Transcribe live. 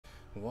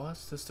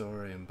What's the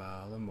story in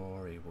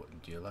Balamori?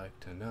 Wouldn't you like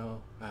to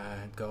know?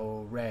 And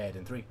go red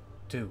in 3,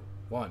 2,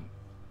 1.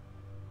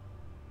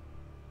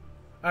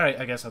 Alright,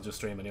 I guess I'll just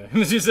stream anyway.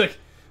 It's just like,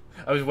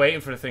 I was waiting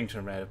for the thing to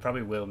turn red. It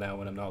probably will now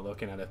when I'm not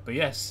looking at it. But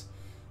yes,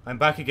 I'm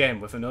back again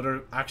with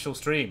another actual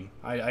stream.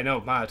 I know,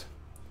 mad.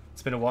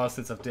 It's been a while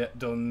since I've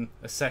done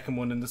a second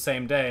one in the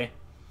same day.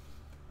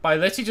 But I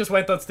literally just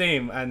went on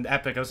Steam and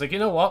Epic. I was like, you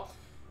know what?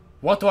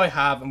 What do I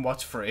have and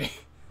what's free?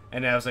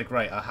 And I was like,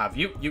 right, I'll have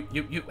you,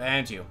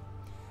 and you.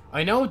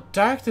 I know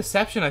Dark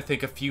Deception, I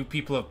think a few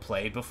people have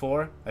played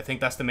before. I think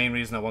that's the main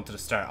reason I wanted to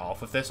start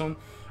off with this one.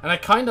 And I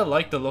kind of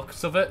like the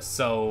looks of it,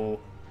 so...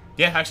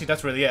 yeah, actually,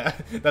 that's really it.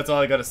 That's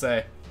all I gotta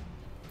say.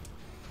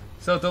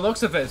 So, the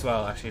looks of it as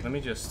well, actually. Let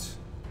me just...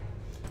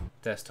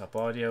 desktop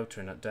audio,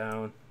 turn it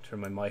down,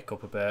 turn my mic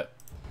up a bit.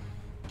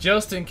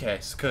 Just in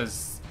case,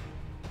 because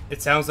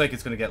it sounds like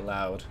it's gonna get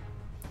loud.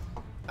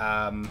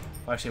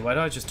 Actually, why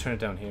don't I just turn it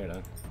down here,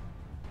 then?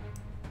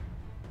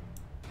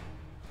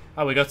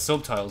 Oh, we got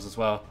subtitles as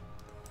well.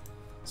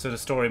 So the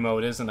story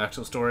mode is an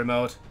actual story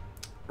mode.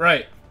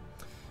 Right.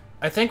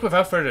 I think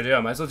without further ado,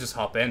 I might as well just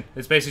hop in.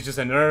 It's basically just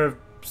another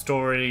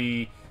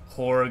story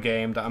horror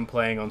game that I'm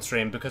playing on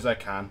stream because I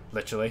can,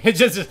 literally. It's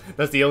just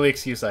that's the only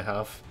excuse I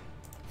have.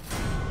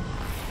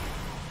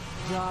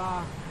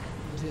 Dark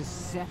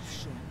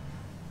Deception.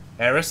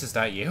 Eris, is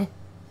that you?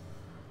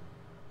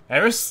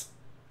 Eris?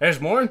 Eris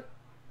Morn?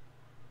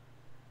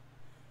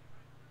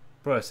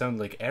 Bro, I sound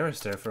like Eris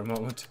there for a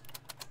moment.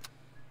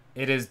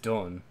 It is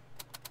done.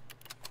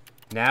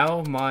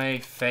 Now my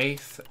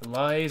faith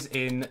lies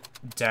in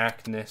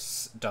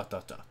darkness... ...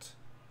 But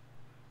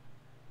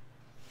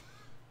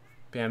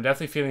yeah, I'm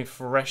definitely feeling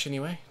fresh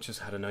anyway.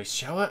 Just had a nice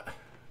shower.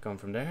 Going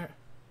from there.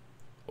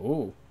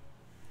 Ooh.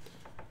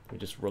 Let me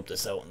just rub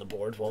this out on the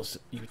board whilst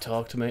you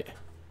talk to me.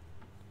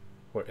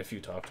 Or if you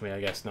talk to me,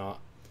 I guess not.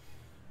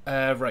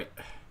 Right.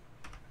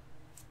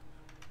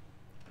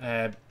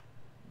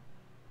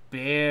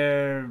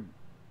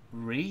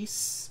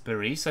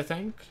 Beris, I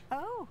think.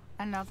 Oh,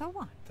 another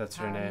one. That's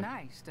her How name.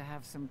 Nice to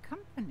have some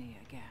company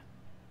again.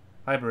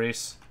 Hi,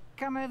 Beris.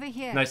 Come over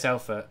here. Nice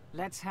outfit.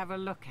 Let's have a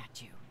look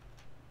at you.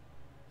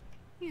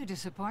 You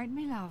disappoint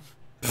me, love.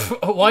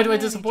 Why do I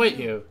disappoint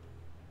you?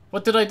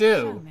 What did I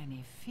So do?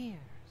 many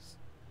fears.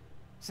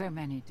 So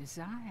many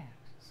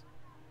desires.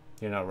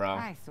 You're not wrong.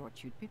 I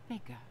thought you'd be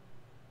bigger.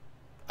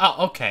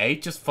 Oh, okay.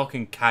 Just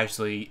fucking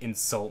casually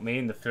insult me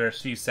in the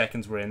first few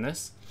seconds we're in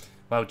this.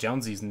 Wow,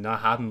 Jonesy's not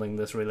handling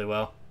this really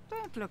well.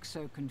 Don't look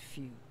so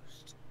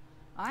confused.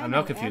 I'm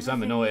not confused, I'm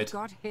everything annoyed. You've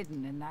got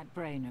hidden in that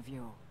brain of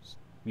yours.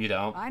 You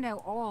don't. I know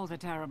all the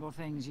terrible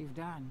things you've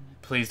done.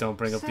 Please don't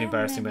bring up So the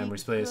embarrassing many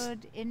memories, please.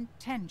 Good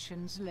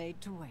intentions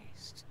laid to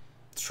waste.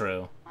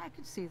 True. I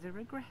could see the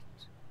regret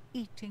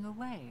eating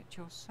away at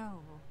your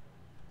soul.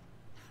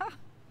 Ha!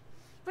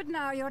 But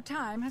now your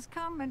time has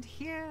come, and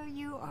here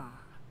you are,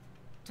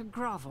 to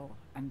grovel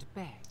and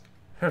beg.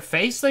 Her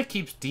face, like,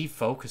 keeps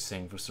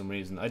defocusing for some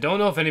reason. I don't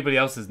know if anybody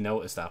else has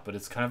noticed that, but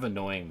it's kind of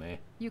annoying me.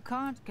 You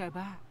can't go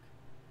back.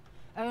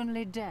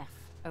 Only death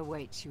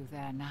awaits you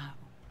there now.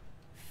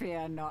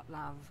 Fear not,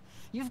 love.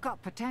 You've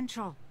got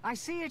potential. I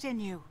see it in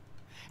you.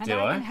 And Do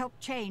I I? can help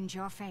change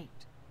your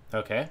fate.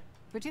 Okay.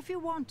 But if you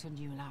want a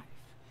new life,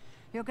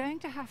 you're going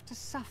to have to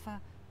suffer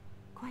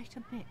quite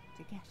a bit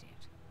to get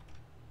it.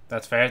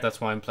 That's fair. That's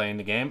why I'm playing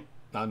the game.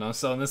 Not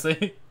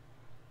honestly.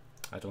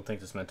 I don't think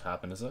this is meant to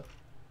happen, is it?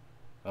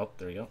 Oh,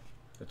 there you go.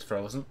 It's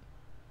frozen.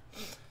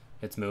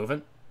 It's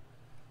moving.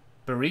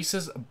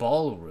 Beris's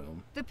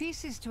ballroom. The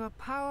pieces to a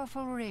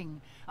powerful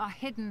ring are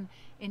hidden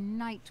in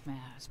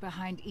nightmares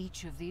behind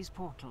each of these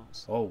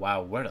portals. Oh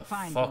wow, where the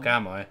Find fuck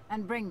them am I?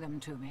 and bring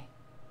them to me,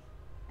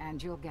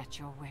 and you'll get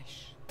your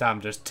wish. Damn,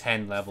 there's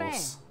 10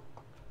 levels.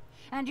 Fail,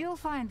 and you'll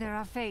find there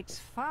are fates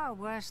far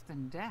worse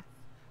than death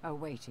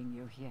awaiting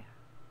you here.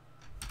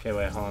 Okay,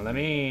 wait, hold on. Let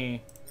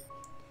me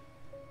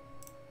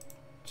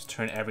just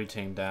turn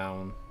everything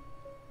down.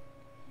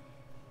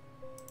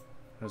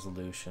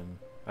 Resolution.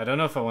 I don't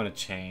know if I want to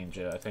change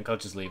it. I think I'll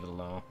just leave it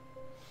alone.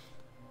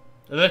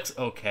 It looks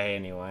okay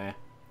anyway.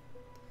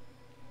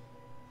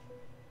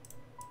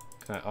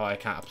 Can I, oh, I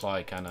can't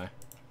apply, can I?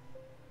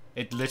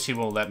 It literally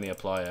won't let me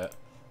apply it.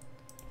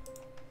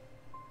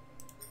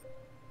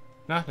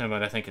 No, never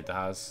mind. I think it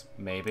has.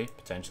 Maybe,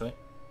 potentially.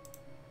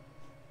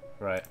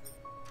 Right.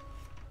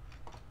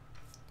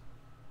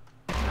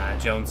 Nah,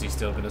 Jonesy's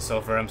still gonna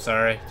suffer. I'm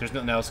sorry. There's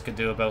nothing else I can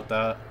do about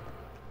that.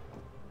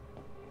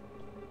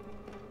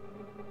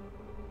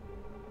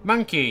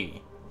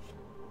 Monkey!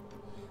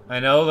 I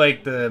know,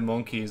 like, the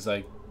monkey's,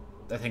 like,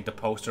 I think the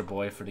poster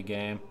boy for the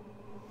game.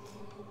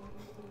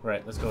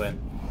 Right, let's go in.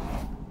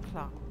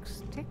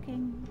 Clock's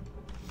ticking.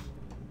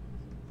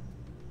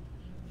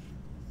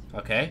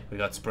 Okay, we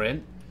got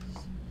sprint.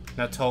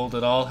 Not told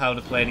at all how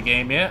to play the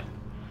game yet.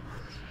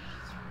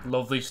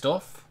 Lovely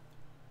stuff.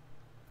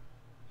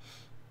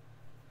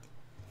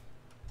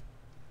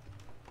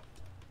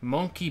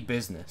 Monkey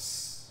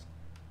business.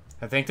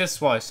 I think this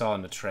is what I saw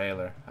in the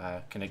trailer.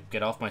 Can it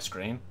get off my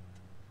screen?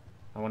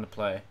 I want to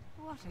play.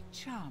 What a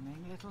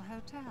charming little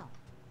hotel.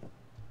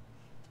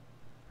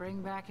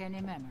 Bring back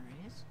any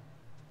memories?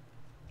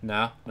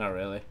 No, not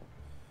really.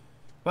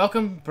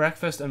 Welcome,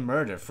 breakfast and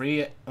murder.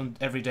 Free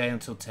every day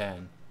until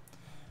 10.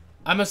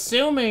 I'm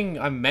assuming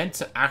I'm meant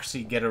to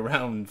actually get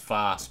around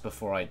fast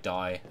before I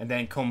die, and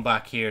then come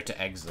back here to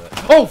exit.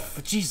 Oh,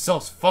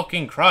 Jesus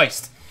fucking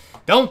Christ!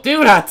 Don't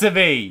do that to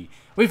me!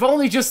 We've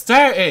only just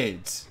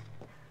started!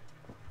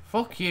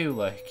 Fuck you,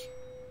 like.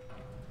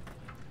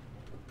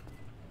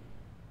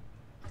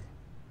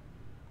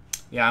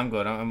 Yeah, I'm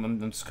good.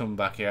 I'm just coming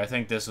back here. I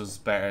think this was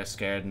better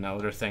scared than the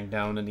other thing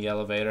down in the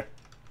elevator.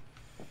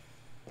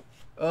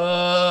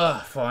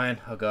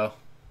 Fine. I'll go. Are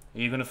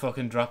you gonna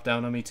fucking drop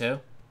down on me too?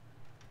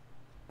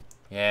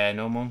 Yeah,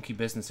 no monkey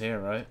business here,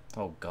 right?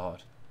 Oh,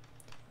 God.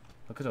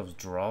 Look at those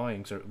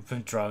drawings. Or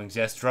drawings,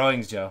 yes,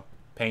 drawings, Joe.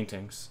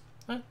 Paintings.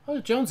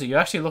 Oh, Jonesy, you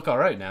actually look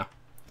alright now.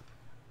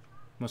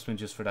 Must have been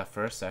just for that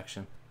first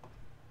section.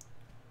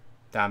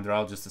 Damn, they're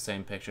all just the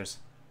same pictures.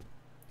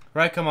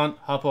 Right, come on,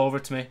 hop over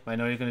to me. I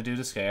know you're gonna do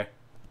the scare.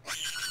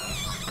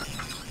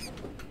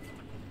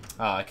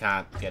 Oh, I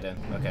can't get in.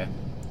 Okay.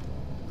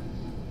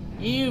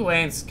 You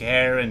ain't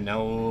scaring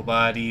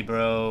nobody,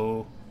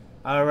 bro.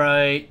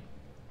 Alright.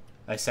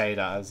 I say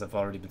that as I've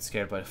already been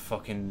scared by a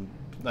fucking,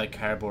 like,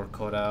 cardboard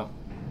cutout.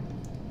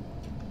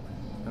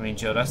 I mean,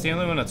 Joe, that's the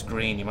only one that's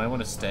green. You might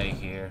want to stay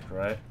here,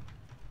 right?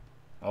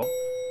 Oh.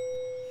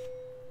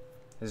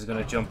 This is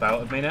gonna jump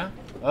out at me now?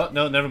 Oh,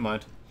 no, never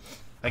mind.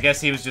 I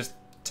guess he was just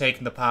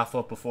taking the path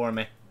up before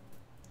me.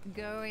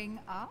 Going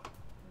up?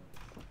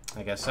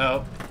 I guess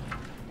so.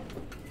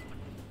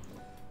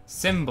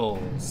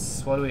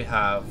 Symbols. What do we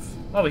have?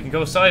 Oh, we can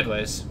go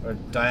sideways. Or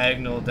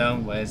diagonal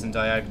downways and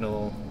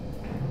diagonal...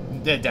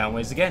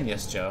 downways again,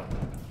 yes, Joe.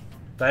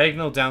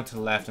 Diagonal down to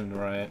the left and the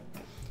right.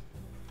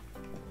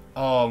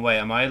 Oh, wait,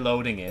 am I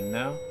loading in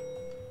now?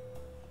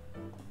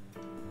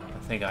 I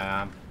think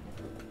I am.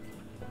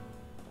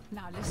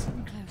 Now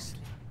listen closely.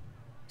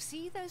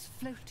 See those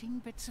floating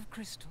bits of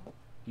crystal?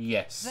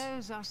 Yes.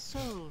 Those are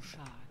soul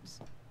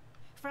shards.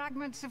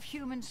 Fragments of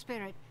human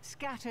spirit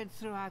scattered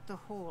throughout the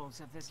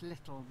halls of this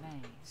little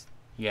maze.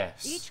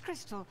 Yes. Each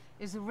crystal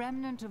is a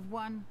remnant of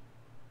one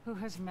who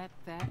has met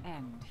their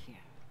end here.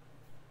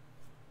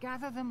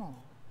 Gather them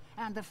all,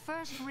 and the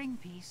first ring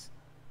piece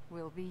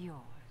will be yours.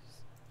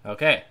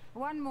 Okay.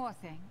 One more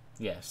thing.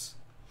 Yes.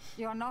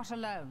 You're not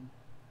alone.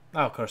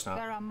 Oh, of course not.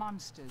 There are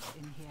monsters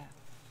in here,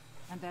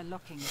 and they're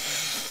looking at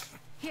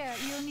you. Here,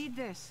 you'll need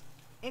this.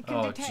 It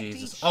can detect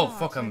Jesus. each Oh, shard's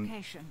fuck,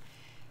 location.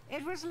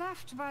 It was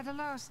left by the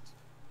last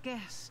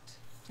guest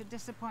to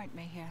disappoint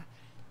me here.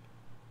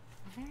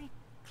 A very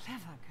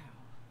clever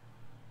girl,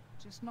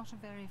 just not a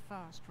very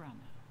fast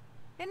runner.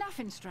 Enough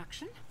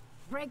instruction.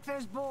 Break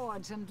those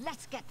boards and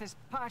let's get this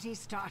party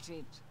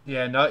started.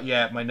 Yeah, not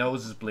yet. My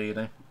nose is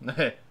bleeding.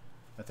 I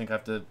think I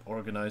have to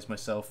organize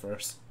myself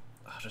first.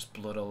 Oh, there's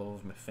blood all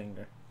over my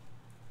finger.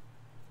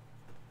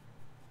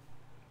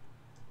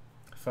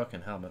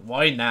 Fucking helmet.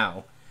 Why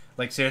now?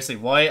 Like, seriously,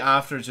 why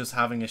after just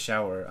having a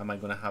shower am I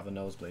going to have a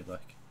nosebleed,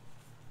 like?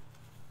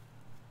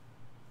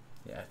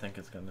 Yeah, I think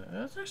it's gonna...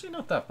 It's actually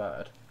not that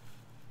bad.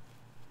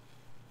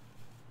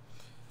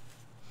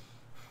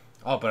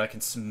 Oh, but I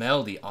can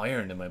smell the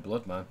iron in my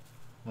blood, man.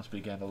 Must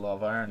be getting a lot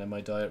of iron in my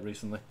diet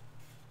recently.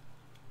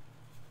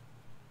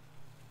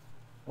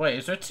 Wait,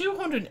 is there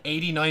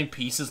 289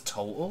 pieces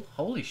total?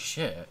 Holy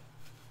shit.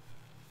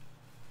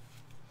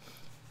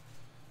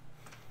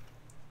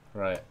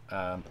 Right,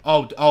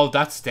 oh,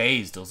 that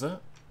stays, does it?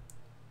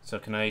 So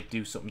can I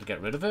do something to get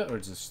rid of it? Or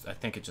just, I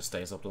think it just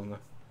stays up, doesn't it?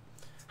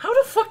 How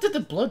the fuck did the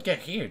blood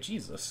get here?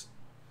 Jesus.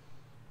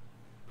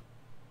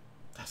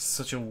 That's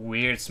such a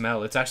weird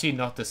smell. It's actually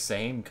not the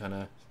same kind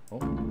of... Oh.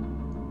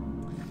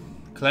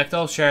 Collect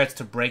all shards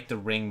to break the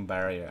ring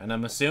barrier. And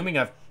I'm assuming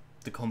I have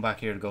to come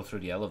back here to go through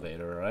the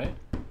elevator, right?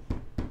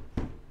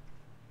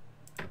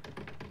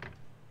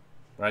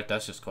 Right,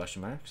 that's just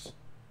question marks.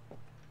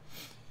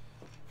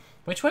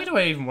 Which way do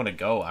I even want to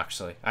go,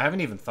 actually? I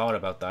haven't even thought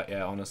about that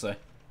yet, honestly.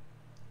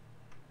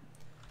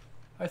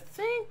 I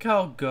think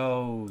I'll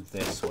go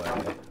this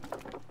way.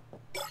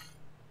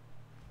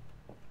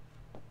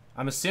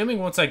 I'm assuming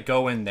once I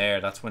go in there,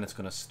 that's when it's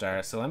going to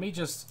start. So let me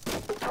just...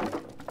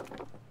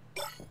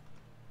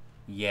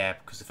 Yeah,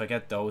 because if I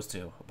get those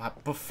two...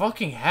 But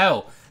fucking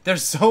hell,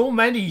 there's so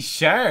many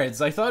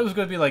shards. I thought it was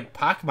going to be like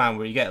Pac-Man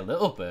where you get a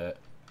little bit.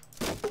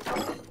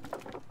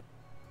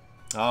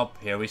 Oh,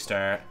 here we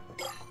start.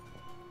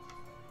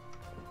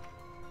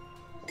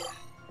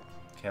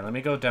 Okay, let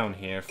me go down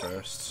here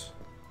first.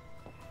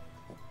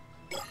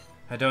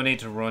 I don't need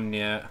to run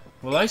yet.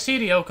 Will I see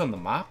the oak on the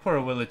map,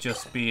 or will it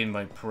just be in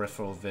my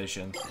peripheral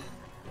vision?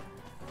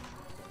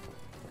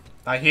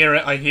 I hear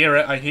it, I hear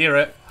it, I hear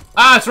it.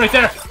 Ah, it's right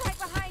there! Right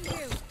behind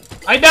you.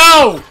 I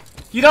know!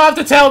 You don't have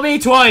to tell me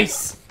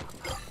twice!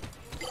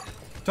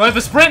 Do I have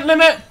a sprint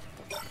limit?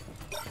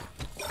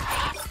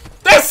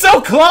 They're so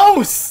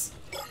close!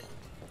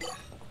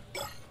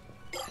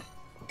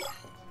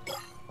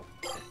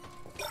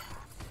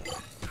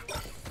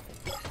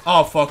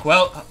 Oh, fuck,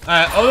 well,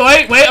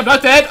 oh, wait, I'm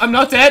not dead, I'm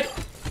not dead.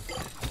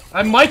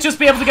 I might just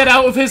be able to get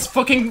out of his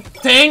fucking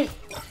thing.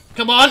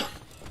 Come on!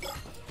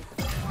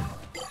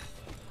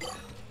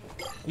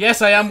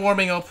 Yes, I am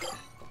warming up.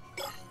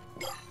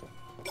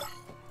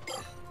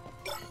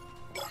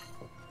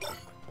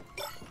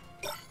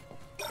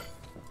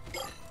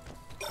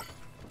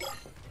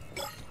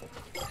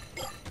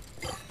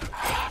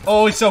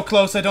 Oh, he's so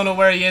close. I don't know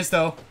where he is,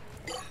 though.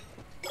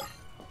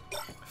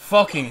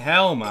 Fucking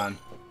hell, man.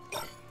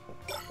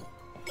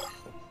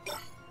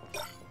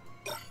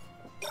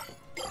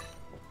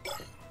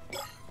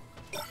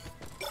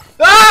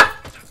 Ah!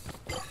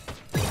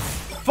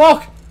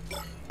 Fuck!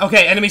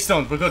 Okay, enemy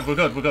stunned. We're good, we're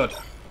good, we're good.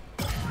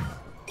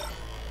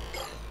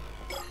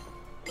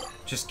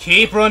 Just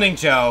keep running,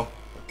 Joe.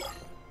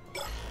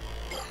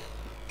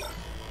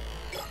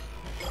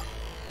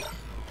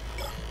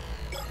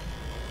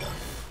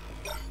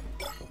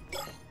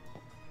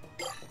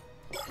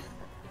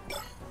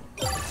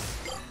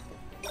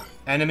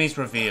 Enemies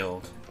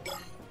revealed.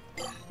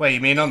 Wait, you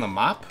mean on the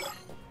map?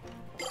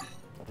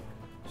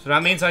 So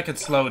that means I could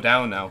slow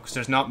down now, because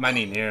there's not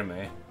many near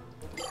me.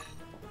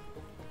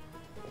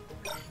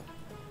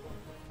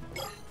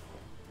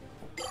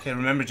 Okay,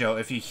 remember, Joe,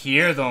 if you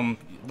hear them,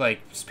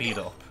 like, speed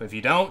up. If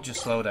you don't, just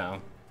slow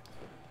down.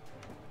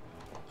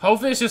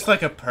 Hopefully it's just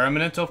like a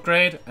permanent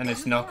upgrade, and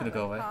it's not going to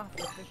go away.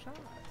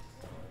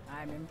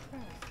 I'm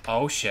impressed.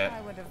 Oh, shit.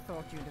 I would have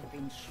thought you'd have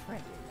been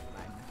shredded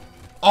by now.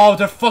 Oh,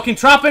 they're fucking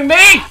trapping me!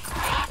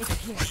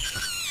 It's here.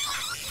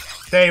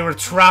 They were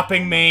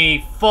trapping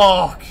me.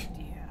 Fuck.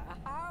 Dear,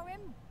 how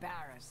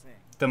embarrassing.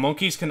 The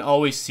monkeys can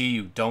always see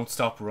you. Don't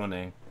stop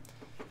running.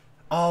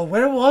 Oh,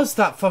 where was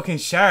that fucking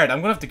shard?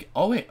 I'm gonna have to...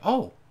 Oh, wait.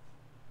 Oh.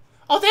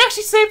 Oh, they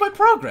actually saved my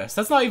progress.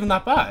 That's not even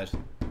that bad.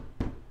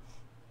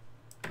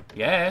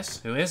 Yes.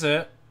 Who is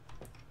it?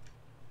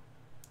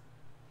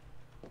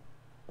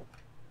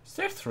 Is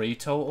there 3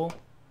 total?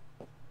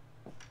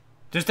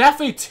 There's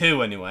definitely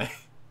 2 anyway.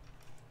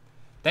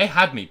 They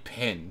had me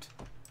pinned.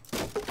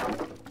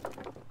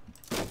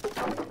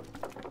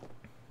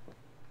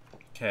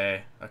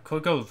 Okay, I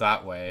could go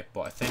that way,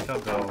 but I think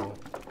I'll go...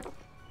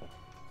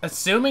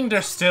 Assuming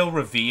they're still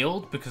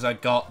revealed because I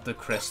got the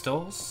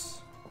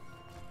crystals.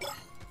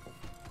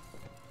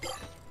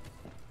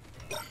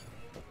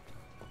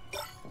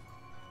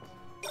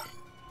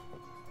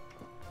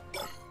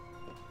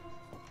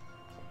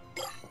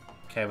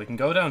 Okay, we can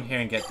go down here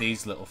and get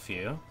these little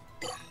few.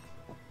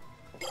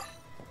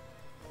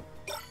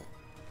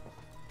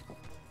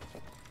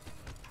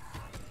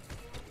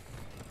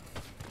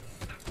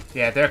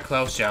 Yeah, they're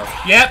close, Joe.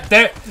 Yep,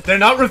 they're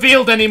not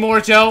revealed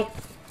anymore, Joe.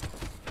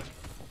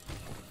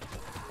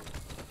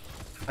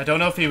 I don't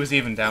know if he was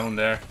even down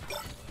there.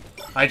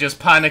 I just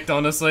panicked,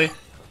 honestly.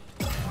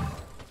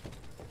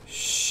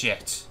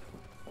 Shit.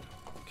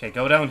 Okay,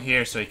 go down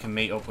here so you can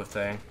meet up with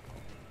thing.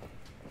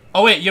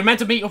 Oh wait, you're meant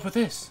to meet up with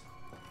this.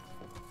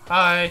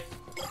 Hi.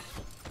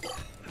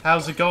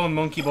 How's it going,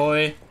 monkey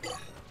boy?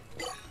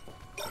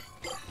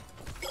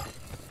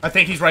 I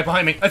think he's right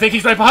behind me. I think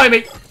he's right behind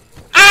me.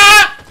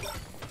 Ah!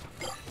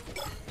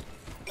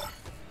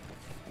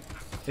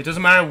 It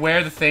doesn't matter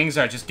where the things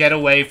are, just get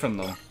away from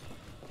them.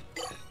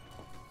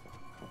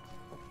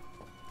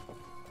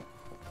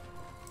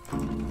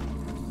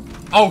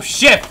 Oh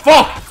shit,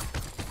 fuck!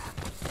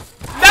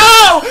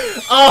 No!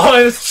 Oh,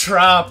 I was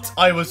trapped.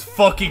 I was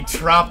fucking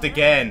trapped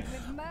again.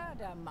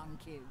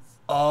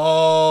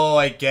 Oh,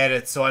 I get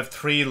it. So I have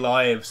 3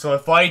 lives. So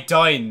if I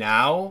die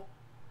now,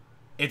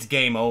 it's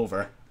game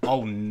over.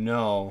 Oh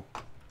no.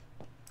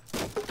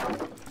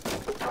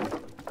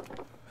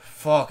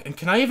 Fuck. And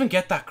can I even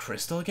get that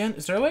crystal again?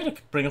 Is there a way to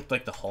bring up,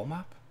 like, the whole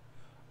map?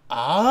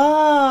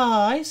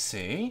 Ah, I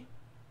see.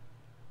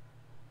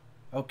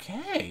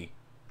 Okay.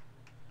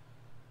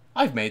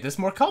 I've made this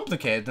more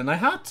complicated than I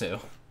had to.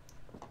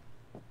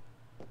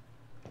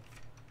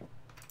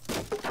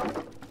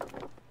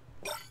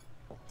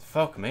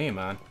 Fuck me,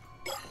 man.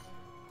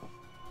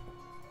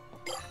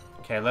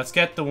 Okay, let's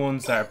get the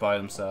ones that are by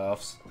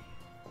themselves.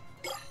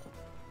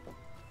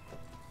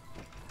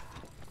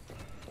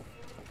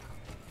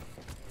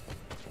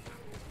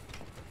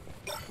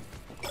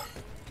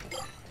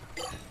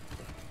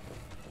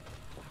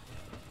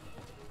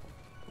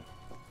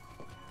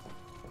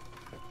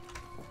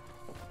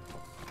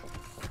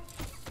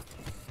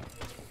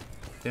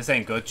 This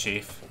ain't good,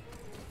 Chief.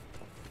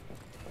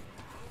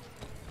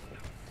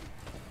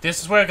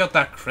 This is where I got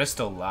that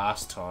crystal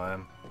last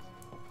time.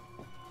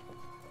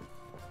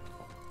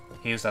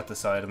 He was at the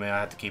side of me,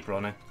 I had to keep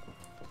running.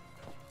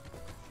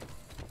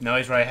 No,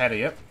 he's right ahead of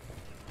you.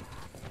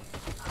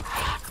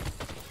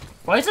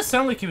 Why does it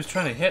sound like he was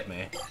trying to hit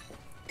me?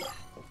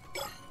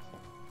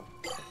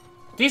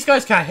 These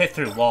guys can't hit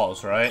through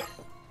walls, right?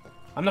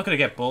 I'm not gonna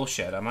get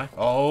bullshit, am I?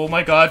 Oh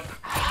my god.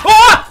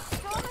 Ah!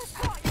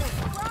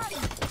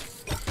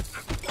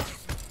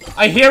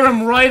 I hear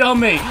him right on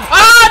me.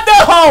 Ah,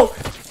 no!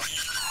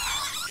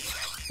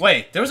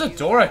 Wait, there was a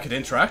door I could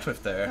interact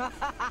with there.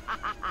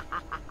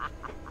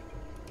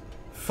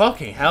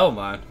 Fucking hell,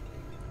 man.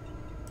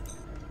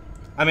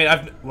 I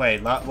mean,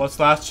 wait, what's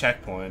last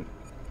checkpoint?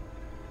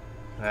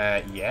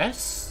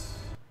 Yes?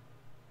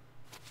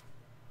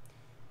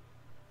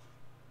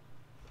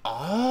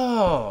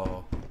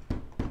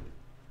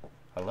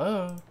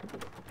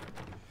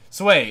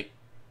 So wait,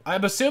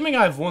 I'm assuming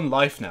I have 1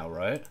 life now,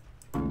 right?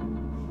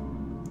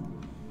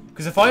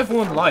 Because if I have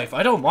 1 life,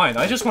 I don't mind.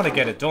 I just want to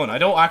get it done. I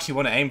don't actually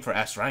want to aim for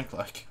S rank,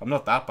 like. I'm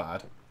not that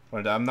bad.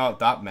 Or I'm not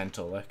that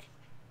mental, like.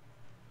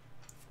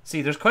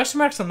 See, there's question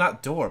marks on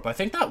that door, but I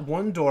think that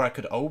one door I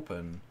could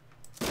open.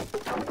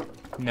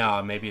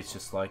 No, maybe it's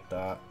just like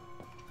that.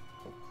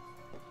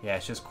 Yeah,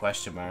 it's just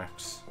question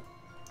marks.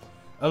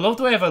 I love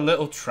the way I have a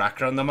little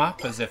tracker on the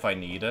map, as if I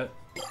need it.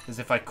 As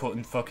if I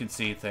couldn't fucking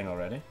see a thing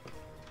already.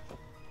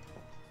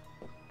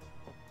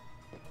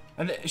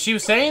 And she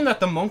was saying that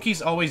the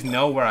monkeys always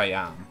know where I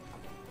am.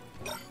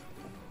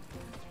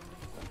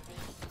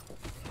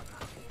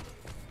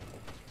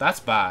 That's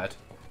bad.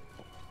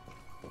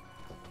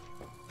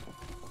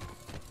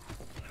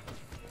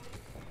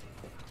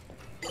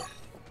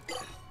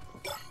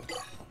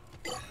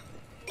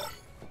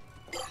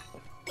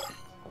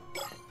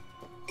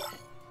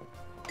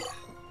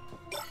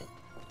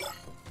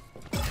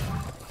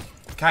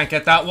 Can't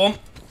get that one.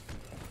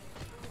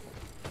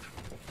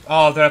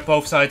 Oh, they're at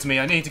both sides of me.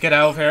 I need to get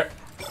out of here.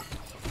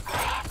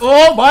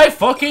 Oh my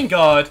fucking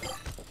god.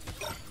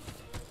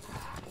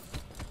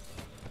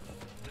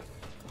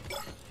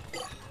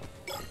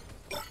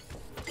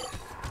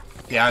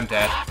 Yeah, I'm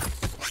dead.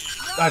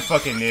 I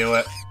fucking knew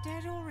it.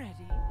 Dead already?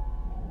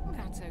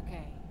 That's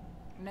okay.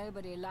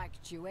 Nobody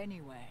liked you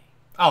anyway.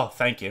 Oh,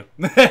 thank you.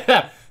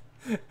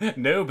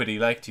 Nobody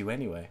liked you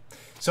anyway.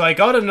 So I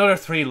got another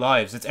 3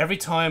 lives. It's every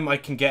time I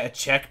can get a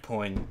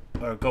checkpoint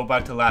or go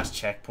back to last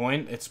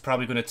checkpoint, it's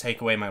probably going to take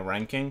away my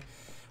ranking.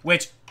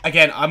 Which,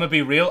 again, I'm going to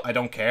be real, I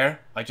don't care.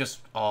 I just,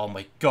 oh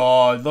my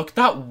god, look at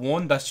that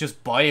one that's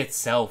just by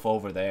itself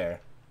over there.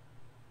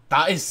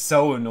 That is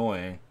so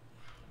annoying.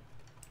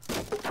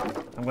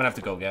 I'm going to have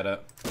to go get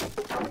it.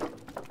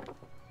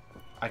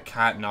 I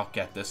can't not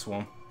get this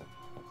one.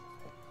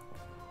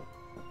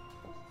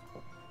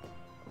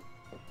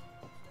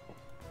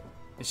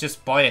 It's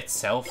just by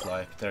itself,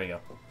 like, there you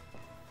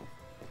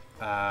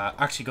go.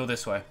 Actually go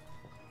this way.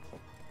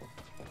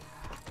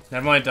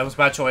 Never mind, that was a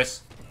bad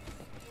choice.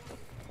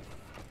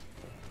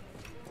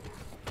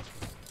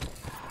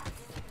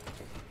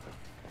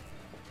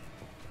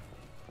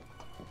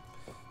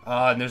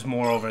 And there's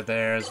more over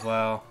there as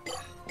well.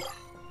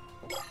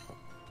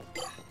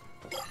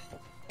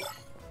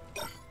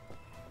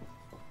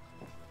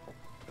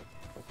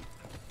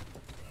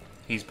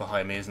 He's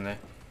behind me, isn't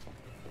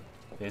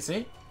he? Is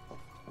he?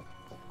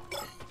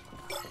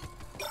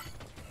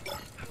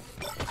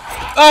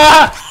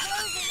 Ah!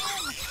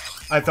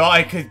 I thought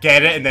I could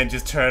get it and then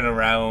just turn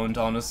around,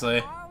 honestly.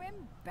 How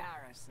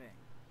embarrassing.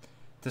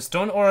 The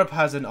stun orb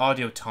has an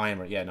audio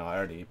timer. Yeah, no, I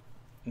already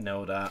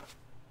know that.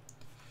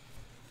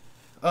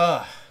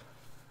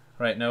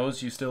 Right,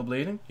 nose, you still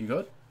bleeding? You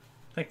good?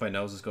 I think my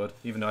nose is good,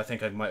 even though I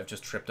think I might have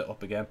just tripped it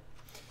up again.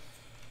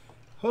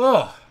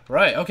 Oh,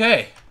 right,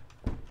 okay.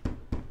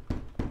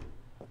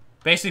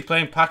 Basically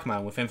playing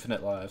Pac-Man with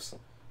infinite lives.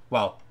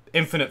 Well,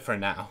 infinite for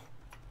now.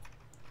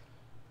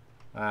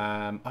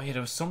 Oh yeah,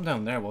 there was some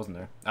down there, wasn't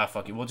there? Ah,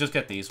 fuck it, we'll just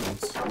get these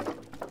ones.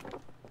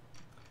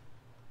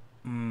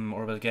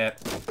 Or we'll get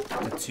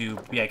the 2.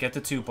 Yeah, get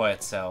the 2 by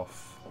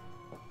itself.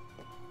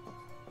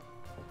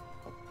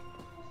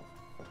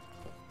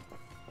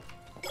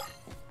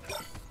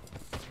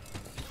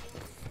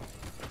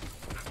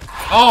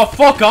 Oh,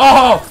 fuck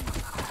off!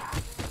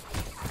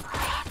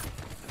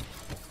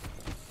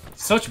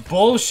 Such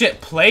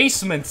bullshit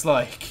placements,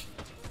 like.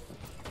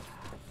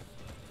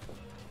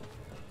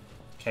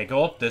 Okay,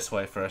 go up this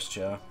way first,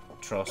 Joe.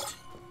 Trust.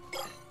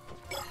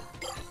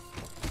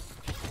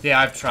 Yeah,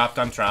 I'm trapped,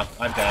 I'm dead.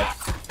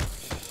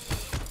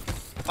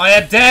 I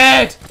am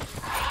dead!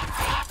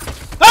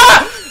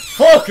 Ah!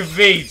 Fuck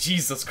me!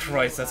 Jesus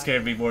Christ, that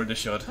scared me more than it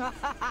should.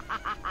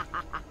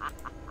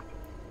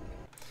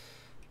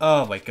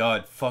 Oh my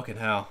god, fucking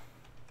hell.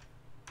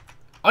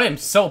 I am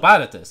so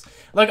bad at this.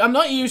 Like, I'm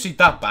not usually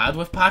that bad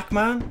with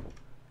Pac-Man.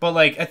 But,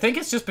 like, I think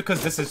it's just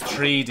because this is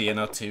 3D and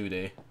not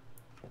 2D.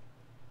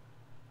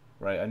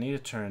 Right, I need to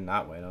turn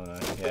that way, don't I?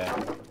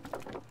 Yeah.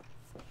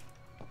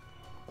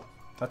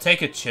 I'll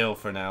take a chill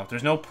for now.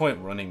 There's no point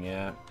running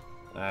yet.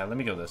 Let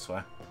me go this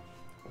way.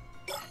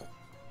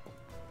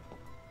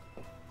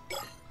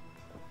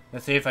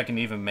 Let's see if I can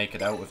even make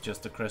it out with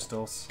just the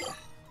crystals.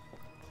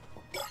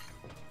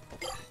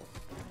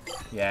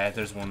 Yeah,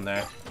 there's one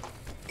there.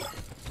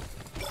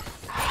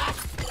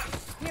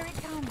 Here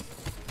it comes.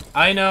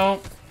 I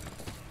know.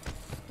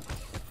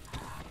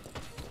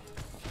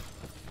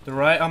 They're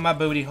right on my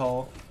booty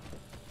hole.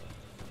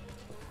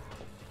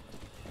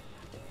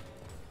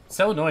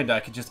 So annoying that I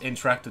could just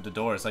interact with the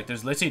doors. Like,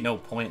 there's literally no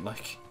point,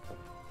 like.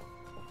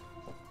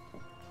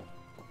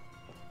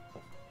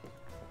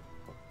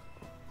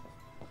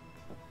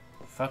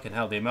 Fucking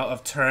hell, the amount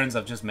of turns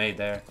I've just made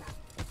there.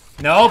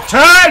 No,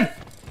 turn!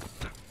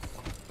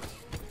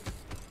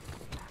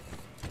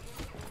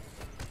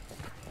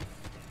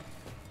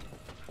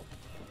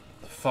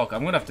 Fuck,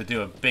 I'm gonna have to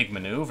do a big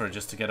maneuver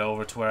just to get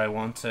over to where I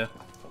want to.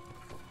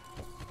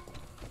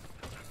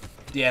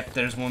 Yep,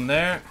 there's one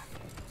there.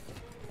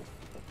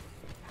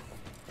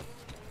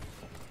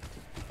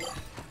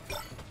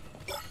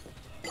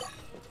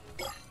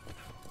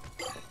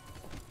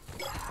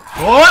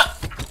 What?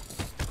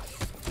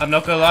 I'm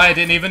not gonna lie, I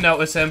didn't even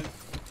notice him.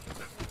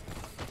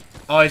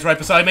 Oh, he's right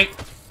beside me.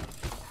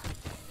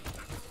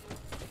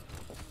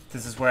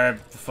 This is where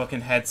the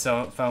fucking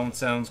headphone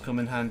sounds come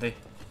in handy.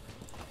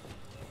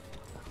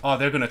 Oh,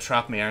 they're gonna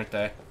trap me, aren't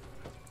they?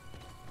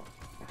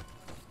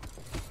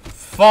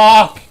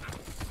 Fuck!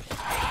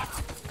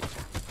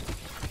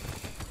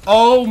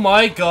 Oh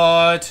my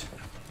god!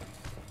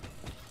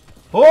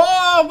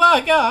 Oh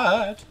my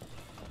god!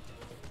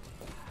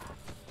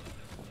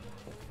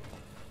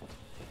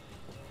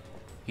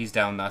 He's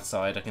down that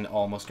side, I can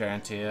almost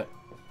guarantee it.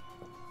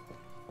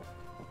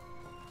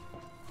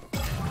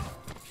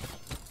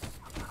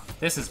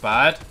 This is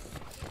bad.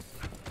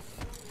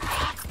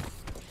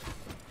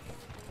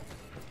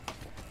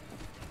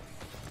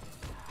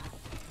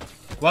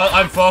 Well,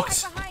 I'm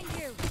fucked.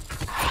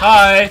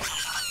 Hi.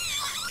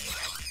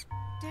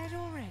 Dead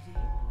already?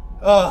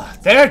 Oh,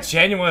 they're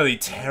genuinely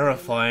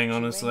terrifying,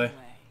 honestly.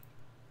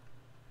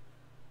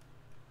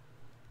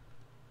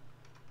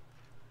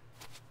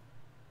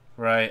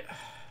 Right.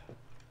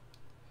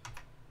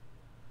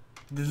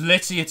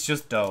 Literally, it's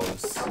just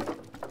those.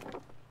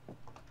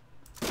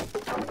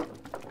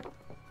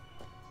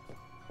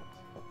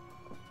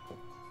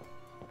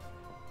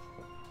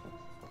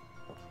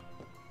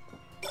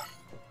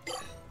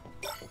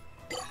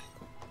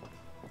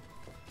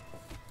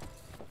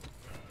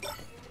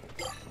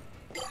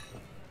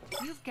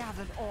 You've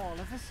gathered all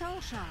of the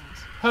soul shards.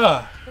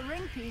 Huh. The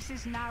ring piece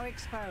is now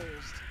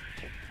exposed,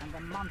 and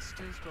the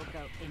monsters will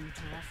go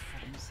into a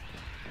frenzy.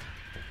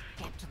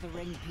 Get to the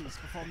ring piece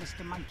before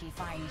Mr. Monkey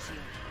finds you.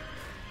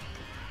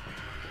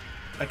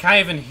 I can't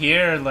even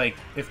hear, like,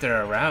 if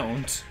they're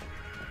around.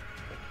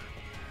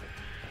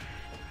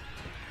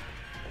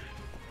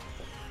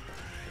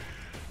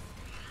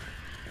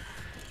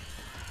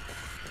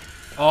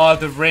 Oh,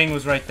 the ring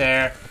was right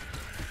there.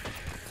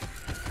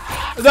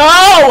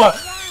 No!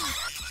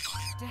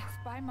 Death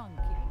by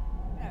monkey.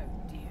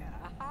 Oh dear,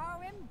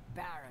 how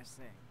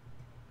embarrassing.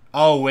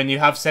 Oh, when you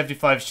have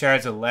 75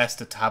 shards or less,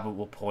 the tablet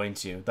will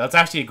point you. That's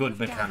actually a good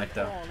mechanic,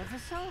 though. All of the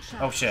soul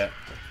shards. Oh, shit.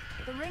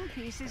 The ring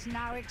piece is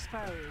now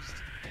exposed,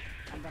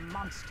 and the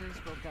monsters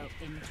will go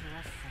into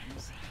a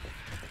frenzy.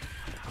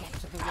 Get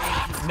to the ring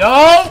piece.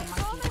 No!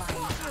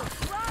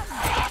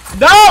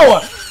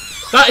 No!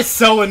 That is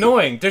so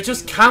annoying. They're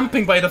just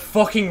camping by the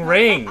fucking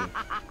ring.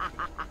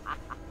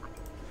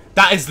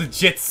 That is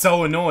legit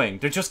so annoying.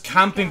 They're just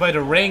camping by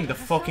the ring, the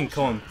fucking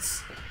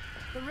cunts.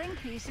 The ring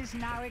piece is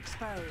now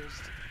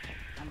exposed,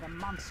 and the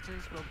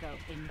monsters will go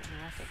into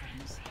a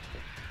frenzy.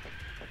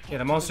 Yeah,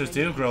 the monsters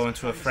do grow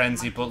into a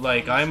frenzy, but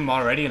like, I'm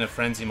already in a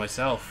frenzy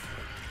myself.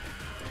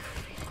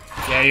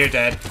 Yeah, you're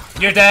dead.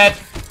 You're dead!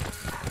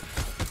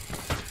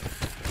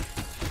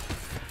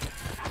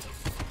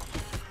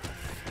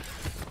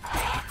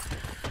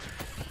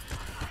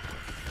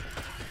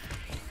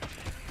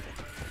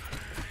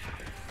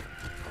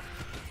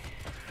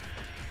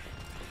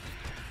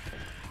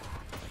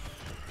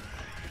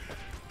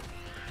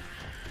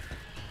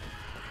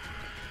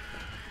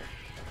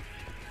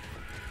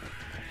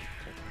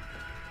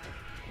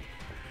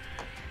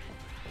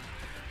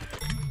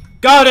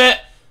 Got it!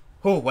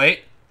 Oh,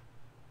 wait.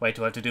 Wait,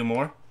 do I have to do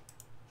more?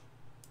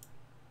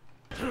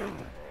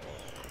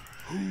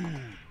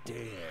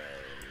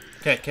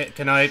 Okay,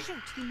 can I... Shoot,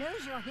 he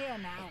knows you're here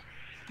now.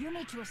 You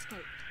need to escape.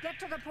 Get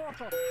to the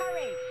portal.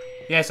 Hurry!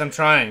 Yes, I'm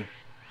trying.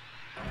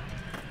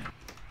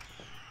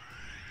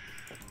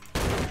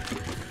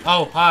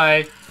 Oh,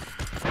 hi.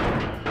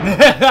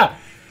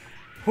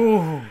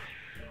 Whew.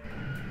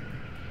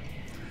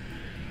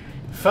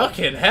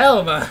 Fucking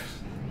hell, man.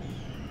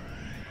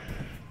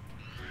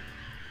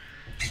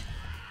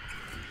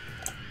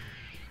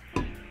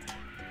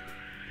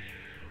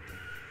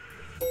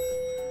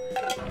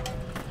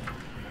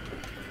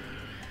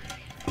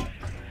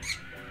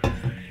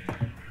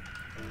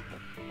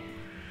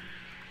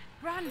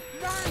 Run,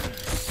 run!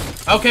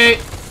 Okay,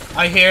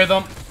 I hear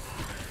them.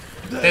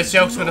 This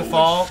joke's gonna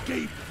fall.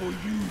 Escape for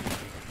you,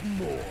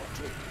 mortal.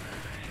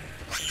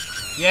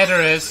 Yeah,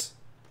 there is.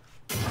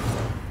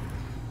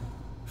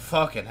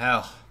 Fucking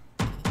hell.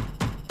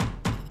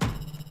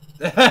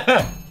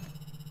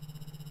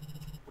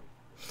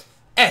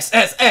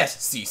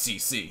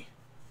 SSSCCC.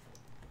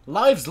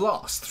 Lives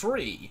lost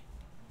 3.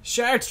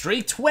 Shard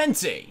streak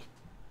 20.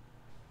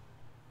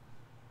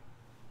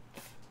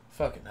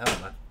 Fucking hell,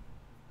 man.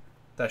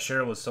 That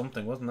sure was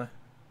something, wasn't it?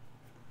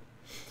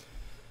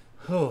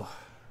 Whew.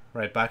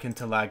 Right, back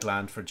into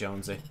Lagland for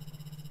Jonesy.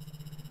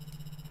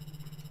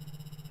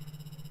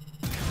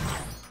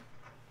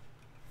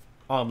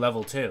 Oh, I'm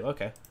level 2,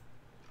 okay.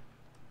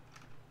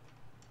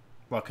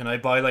 What, can I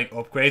buy, like,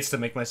 upgrades to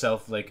make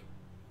myself, like,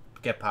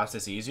 get past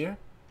this easier?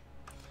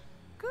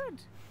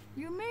 Good.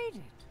 You made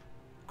it.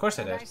 Of course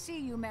I And I did. see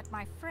you met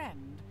my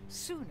friend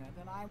sooner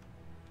than I...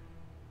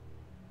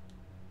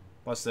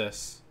 What's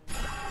this?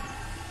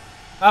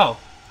 Oh,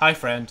 hi,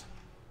 friend.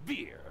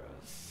 Beers.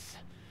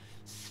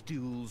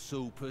 Still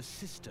so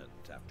persistent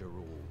after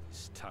all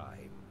this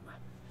time.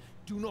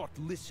 Do not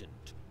listen.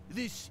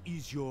 This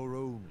is your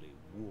only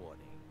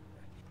warning.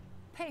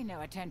 Pay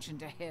no attention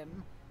to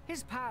him.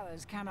 His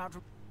powers cannot...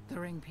 The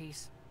ring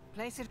piece.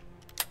 Place it...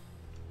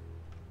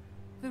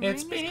 The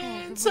It's ring is been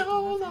called the so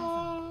Ripple of Heaven.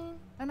 long.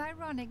 An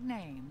ironic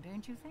name,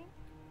 don't you think?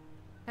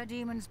 A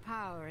demon's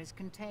power is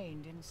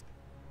contained in...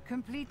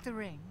 Complete the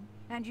ring,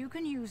 and you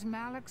can use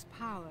Malak's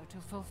power to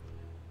fulfill...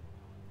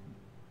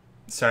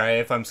 Sorry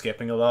if I'm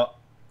skipping a lot.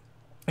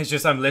 It's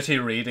just I'm literally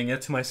reading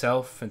it to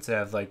myself instead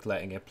of like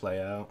letting it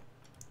play out.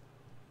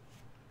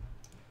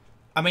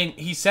 I mean,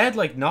 he said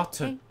like not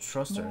to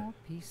trust her. More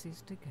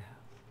pieces to go.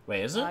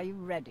 Wait, is Are it? you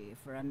ready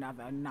for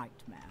another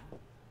nightmare?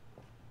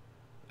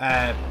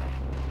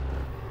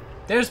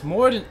 There's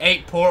more than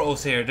 8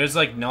 portals here. There's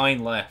like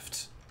 9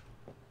 left.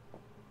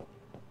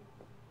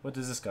 What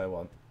does this guy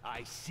want?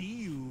 I see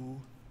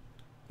you.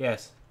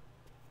 Yes.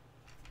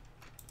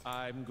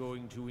 I'm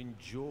going to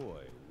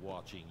enjoy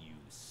watching you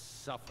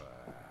suffer.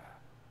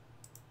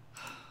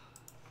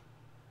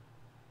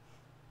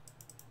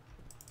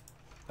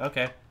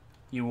 Okay.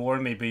 You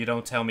warn me, but you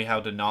don't tell me how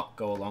to not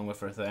go along with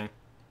her thing.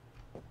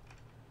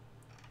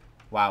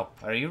 Wow.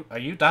 Are you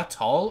that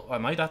tall? Or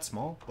am I that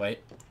small? Wait.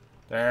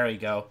 There we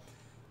go.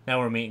 Now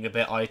we're meeting a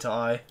bit eye to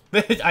eye.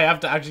 I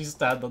have to actually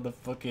stand on the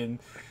fucking...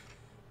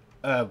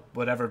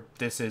 whatever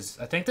this is.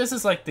 I think this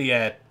is like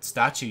the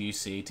statue you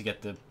see to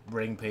get the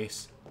ring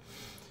piece.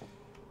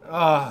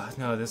 Oh,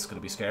 no, this is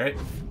gonna be scary.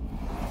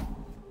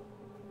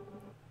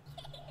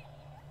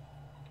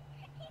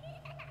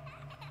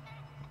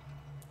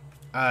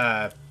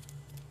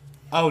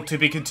 Oh, to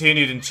be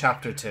continued in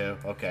chapter 2.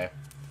 Okay.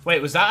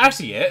 Wait, was that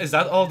actually it? Is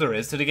that all there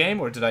is to the game,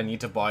 or did I need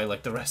to buy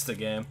like the rest of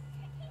the game?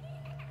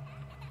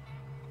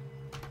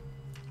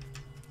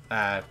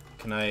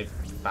 Can I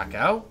back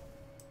out?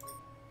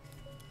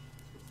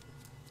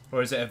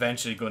 Or is it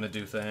eventually going to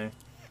do thing?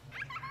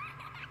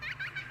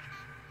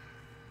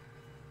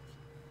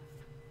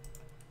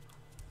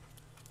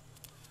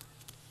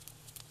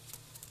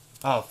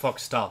 Oh, fuck,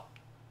 stop.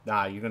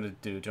 Nah, you're going to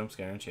do a jump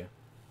scare, aren't you?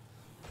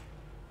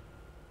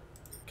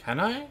 Can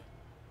I?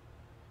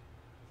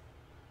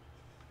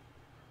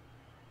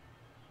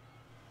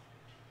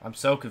 I'm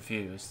so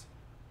confused.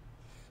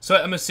 So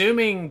I'm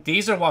assuming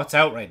these are what's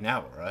out right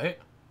now, right?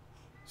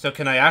 So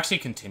can I actually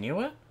continue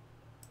it?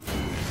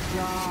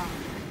 Dark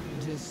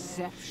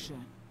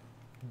deception.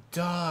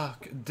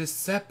 Dark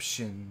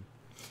deception.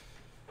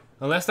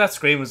 Unless that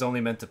screen was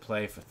only meant to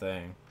play for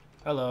thing.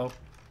 Hello.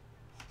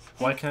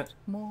 Why can't...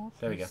 More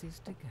There we go.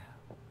 pieces to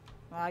go.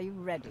 Are you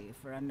ready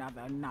for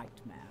another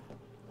nightmare?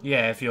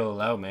 Yeah, if you'll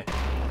allow me.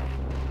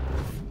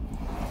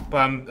 But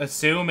I'm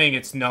assuming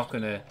it's not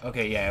gonna...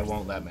 Okay, yeah, it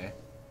won't let me.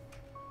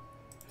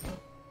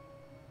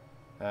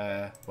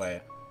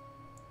 Wait.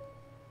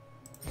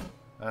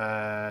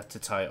 To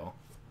title.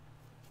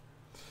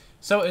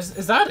 So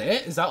is that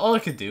it? Is that all I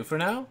could do for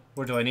now?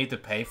 Or do I need to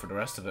pay for the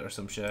rest of it or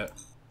some shit?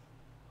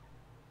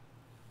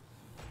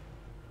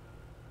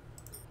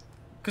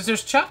 Because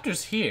there's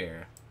chapters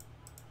here.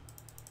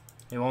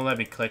 It won't let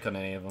me click on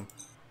any of them.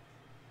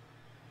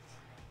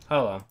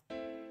 Hold on.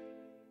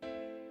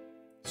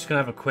 Just gonna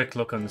have a quick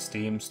look on the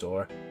Steam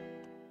store.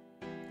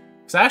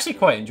 Because I actually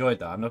quite enjoyed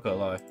that, I'm not gonna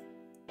lie.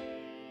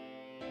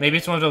 Maybe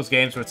it's one of those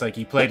games where it's like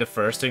you play the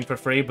first thing for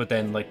free, but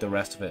then like the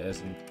rest of it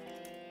isn't.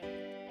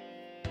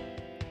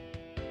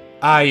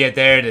 Ah, yeah,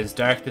 there it is.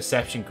 Dark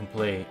Deception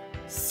complete.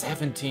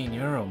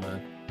 €17,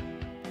 man.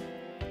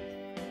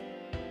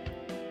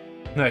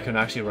 I can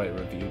actually write a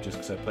review just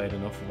because I played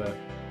enough of it.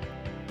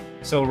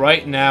 So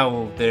right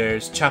now,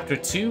 there's chapter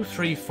 2,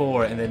 3,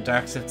 4, and then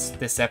Dark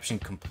Deception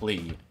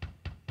complete.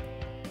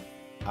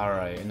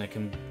 Alright, and I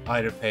can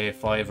either pay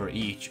 $5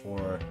 each,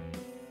 or...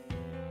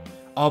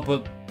 Oh,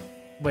 but...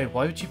 Wait,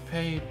 why would you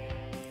pay...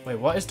 Wait,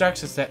 what is Dark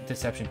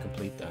Deception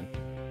complete then?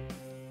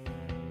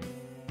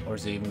 Or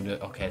is it even...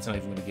 Okay, it's not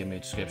even going to give me a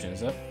description,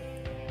 is it?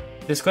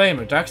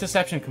 Disclaimer, Dark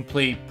Deception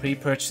complete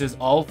pre-purchases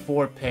all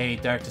 4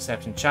 paid Dark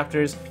Deception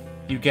chapters.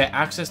 You get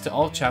access to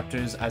all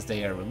chapters as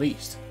they are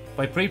released.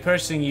 By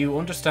pre-purchasing, you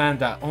understand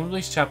that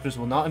unreleased chapters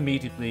will not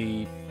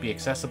immediately be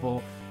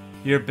accessible.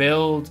 Your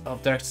build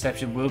of Dark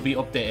Deception will be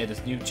updated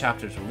as new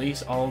chapters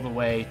release all the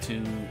way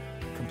to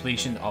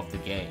completion of the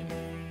game.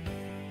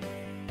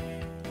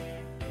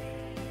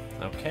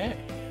 Okay.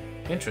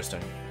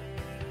 Interesting.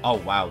 Oh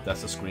wow,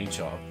 that's a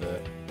screenshot of the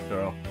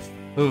girl.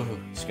 Ooh,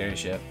 scary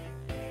shit.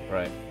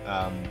 Right,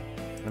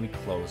 let me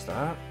close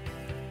that.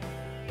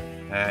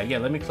 Yeah,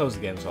 let me close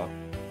the game as well.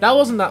 That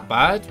wasn't that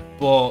bad,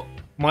 but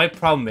my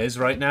problem is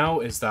right now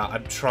is that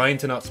I'm trying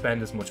to not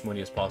spend as much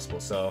money as possible,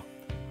 so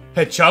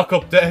chalk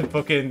up the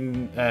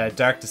fucking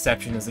Dark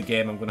Deception as a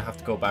game I'm gonna have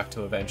to go back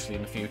to eventually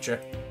in the future.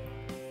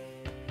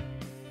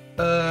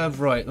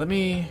 Right, let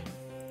me...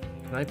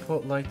 Can I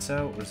put lights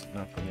out, or is it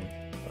not putting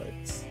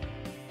lights?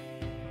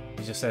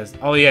 It just says...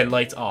 Oh yeah,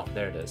 lights off,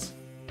 there it is.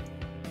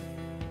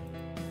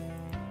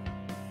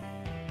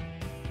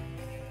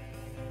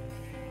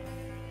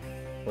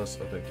 Plus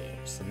other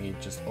games. Let me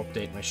just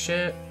update my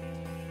shit.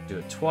 Do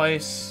it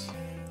twice.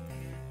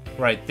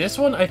 Right, this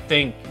one, I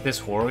think, this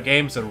horror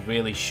game is a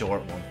really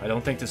short one. I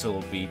don't think this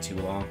will be too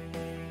long.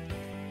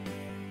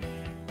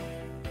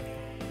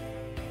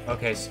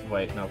 Okay, so,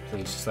 wait, no,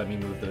 please, just let me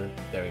move the...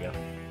 There we go.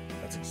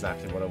 That's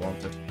exactly what I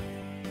wanted.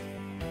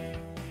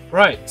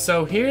 Right,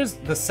 so here's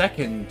the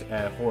second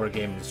horror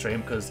game of the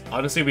stream, because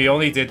honestly we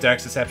only did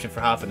Dark's Deception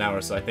for half an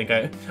hour, so I think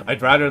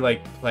I'd rather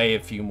like play a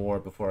few more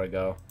before I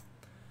go.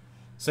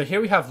 So here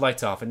we have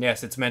Lights Off, and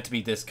yes, it's meant to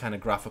be this kind of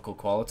graphical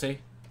quality.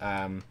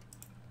 Let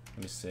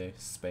me see,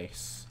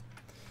 space.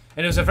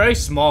 And it was a very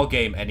small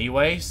game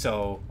anyway,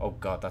 so... Oh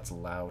god, that's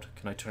loud.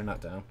 Can I turn that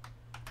down?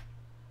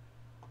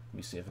 Let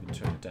me see if I can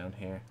turn it down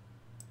here.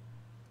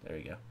 There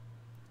you go.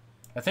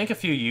 I think a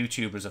few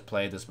YouTubers have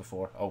played this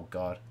before. Oh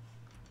god.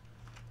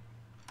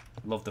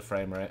 Love the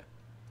frame rate.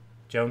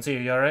 Jonesy, are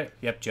you alright?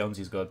 Yep,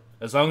 Jonesy's good.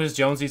 As long as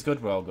Jonesy's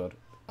good, we're all good.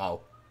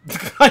 Oh.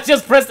 I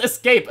just pressed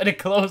escape and it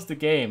closed the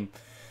game.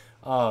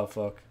 Oh,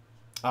 fuck.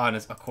 Oh, and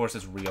of course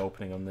it's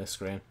reopening on this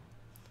screen.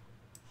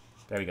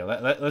 There we go.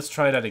 Let's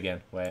try that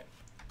again. Wait.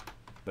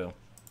 Boom.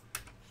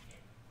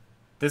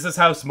 This is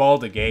how small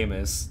the game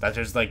is. That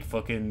there's like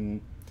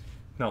fucking...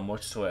 Not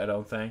much to it, I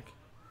don't think.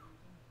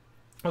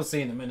 We'll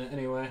see in a minute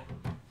anyway.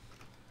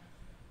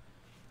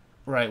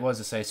 Right, what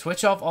does it say?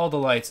 Switch off all the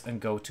lights and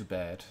go to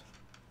bed.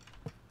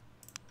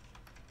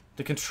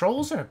 The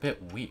controls are a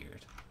bit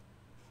weird.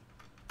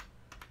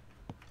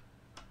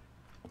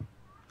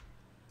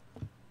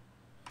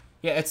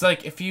 Yeah, it's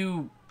like if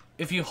you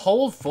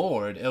hold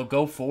forward, it'll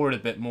go forward a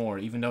bit more,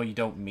 even though you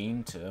don't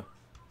mean to.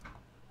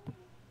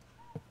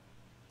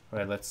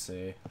 Right, let's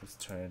see. Let's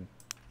turn.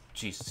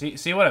 Jeez,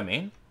 see what I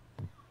mean?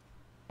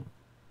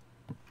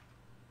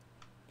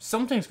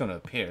 Something's gonna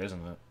appear,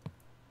 isn't it?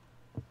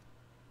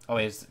 Oh,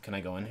 wait, can I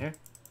go in here?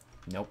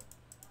 Nope.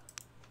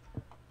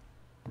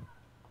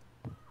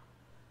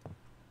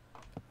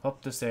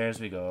 Up the stairs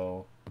we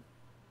go.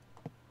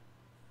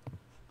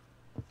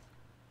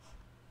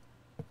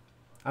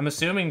 I'm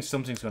assuming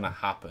something's gonna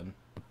happen.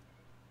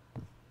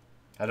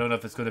 I don't know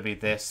if it's gonna be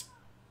this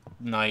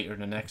night or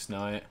the next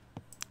night.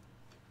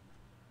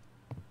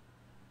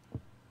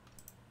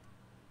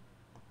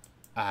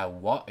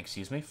 What?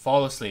 Excuse me?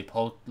 Fall asleep.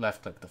 Hold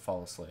left click to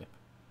fall asleep.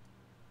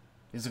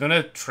 Is it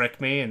gonna trick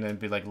me and then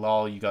be like,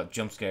 lol, you got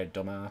jump scared,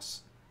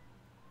 dumbass?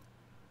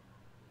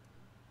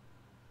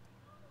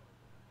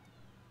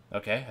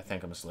 Okay, I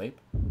think I'm asleep.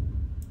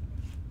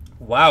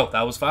 Wow,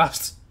 that was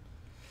fast.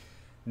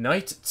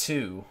 Night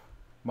 2.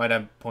 Might I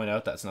point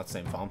out that's not the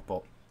same font,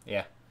 but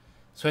yeah.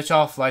 Switch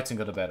off lights and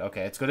go to bed.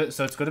 Okay, it's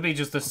gonna be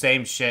just the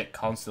same shit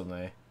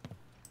constantly.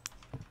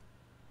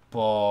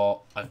 But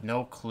I've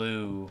no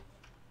clue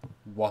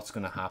what's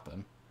gonna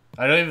happen.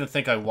 I don't even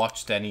think I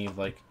watched any of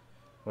like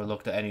or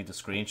looked at any of the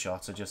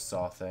screenshots. I just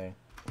saw a thing.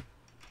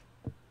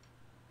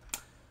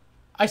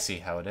 I see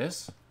how it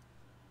is.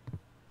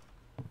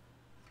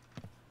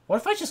 What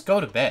if I just go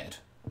to bed?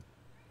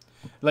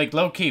 Like,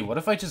 low-key, what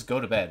if I just go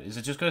to bed? Is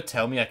it just gonna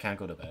tell me I can't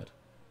go to bed?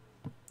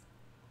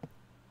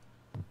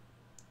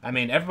 I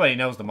mean, everybody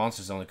knows the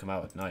monsters only come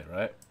out at night,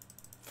 right?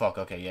 Fuck,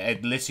 okay, yeah.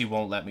 It literally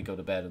won't let me go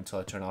to bed until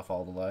I turn off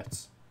all the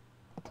lights.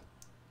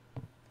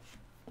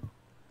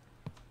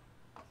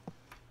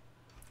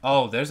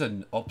 Oh, there's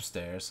an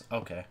upstairs.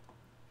 Okay.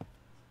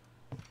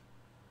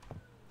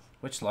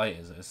 Which light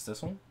is it? Is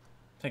this one?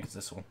 I think it's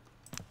this one.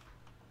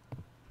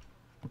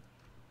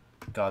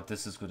 God,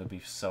 this is going to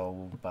be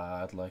so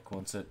bad, like,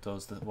 once it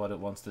does what it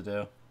wants to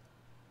do.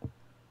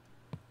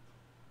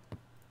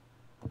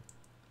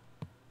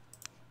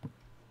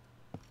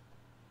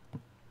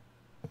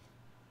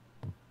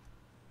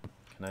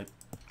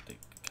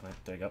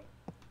 There you go.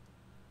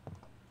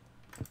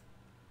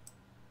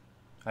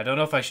 I don't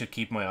know if I should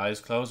keep my eyes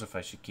closed or if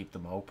I should keep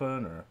them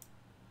open, or...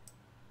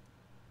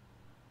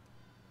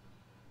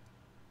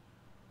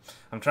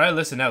 I'm trying to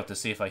listen out to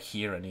see if I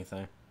hear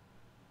anything.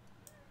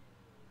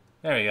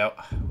 There we go.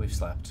 We've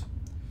slept.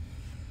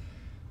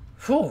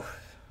 Whew.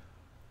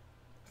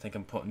 I think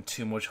I'm putting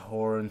too much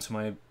horror into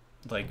my,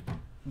 like,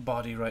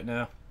 body right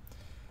now.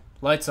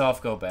 Lights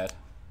off, go bed.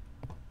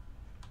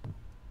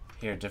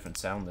 Hear a different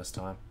sound this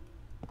time.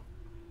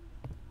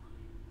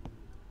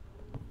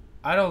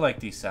 I don't like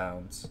these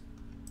sounds.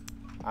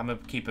 I'm gonna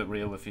keep it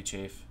real with you,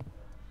 Chief.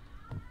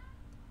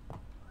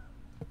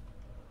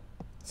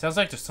 Sounds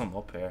like there's something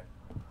up here.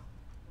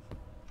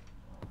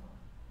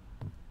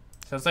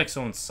 Sounds like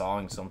someone's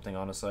sawing something,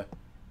 honestly.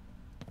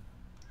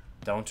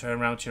 Don't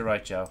turn around to your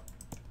right, Joe.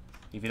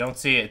 If you don't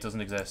see it, it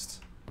doesn't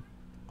exist.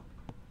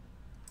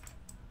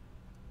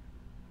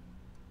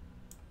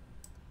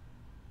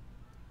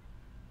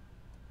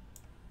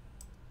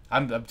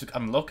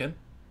 I'm looking.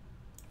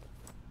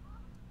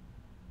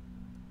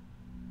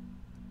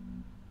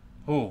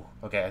 Ooh,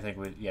 okay, I think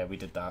we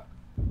did that.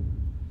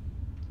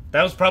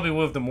 That was probably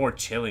one of the more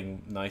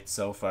chilling nights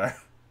so far.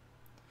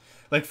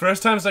 Like,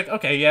 first time it's like,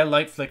 okay, yeah,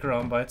 light flicker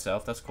on by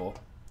itself, that's cool.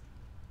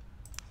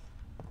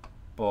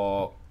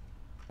 But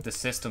the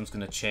system's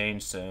gonna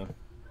change soon.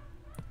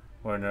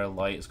 Where another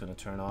light is gonna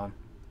turn on.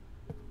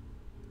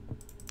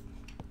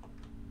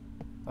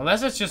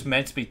 Unless it's just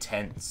meant to be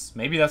tense.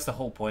 Maybe that's the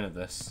whole point of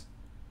this.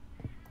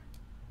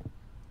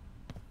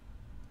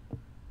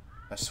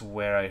 I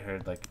swear I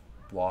heard, like,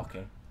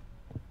 walking.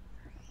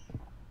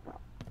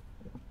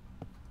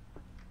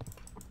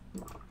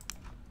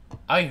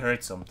 I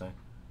heard something.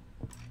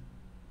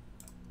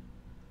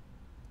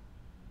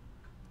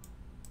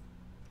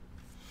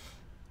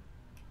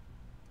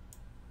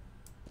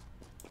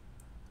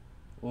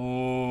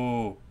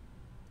 Ooh.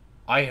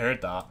 I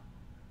heard that.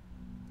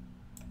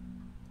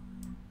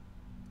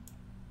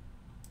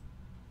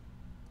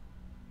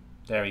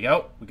 There we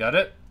go. We got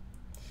it.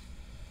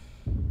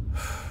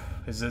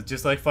 Is it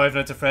just like Five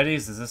Nights at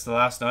Freddy's? Is this the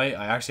last night?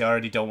 I actually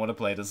already don't want to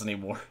play this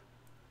anymore.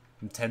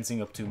 I'm tensing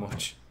up too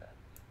much.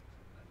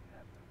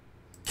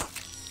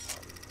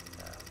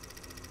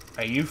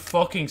 Are you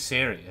fucking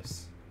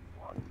serious?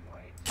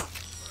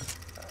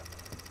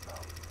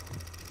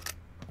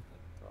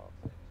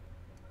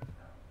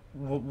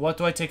 What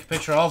do I take a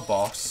picture of,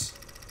 boss?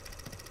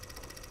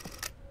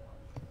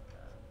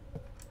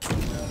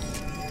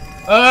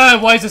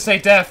 Why does it say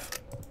death?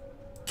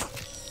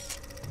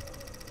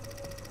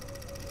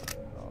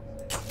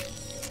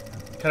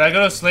 Can I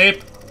go to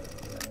sleep?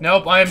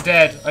 Nope, I am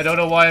dead. I don't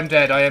know why I'm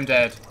dead. I am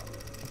dead.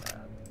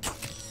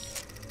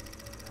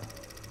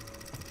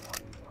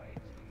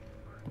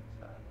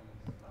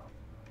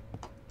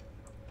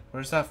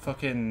 Where's that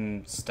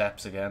fucking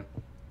steps again?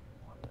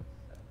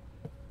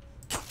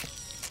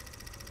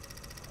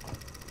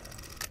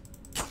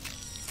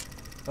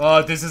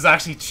 Oh, this is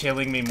actually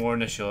chilling me more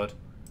than it should.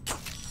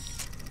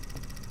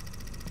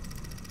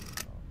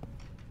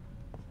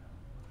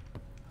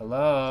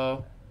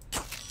 Hello?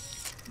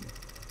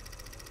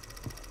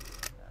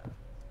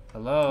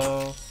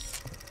 Hello?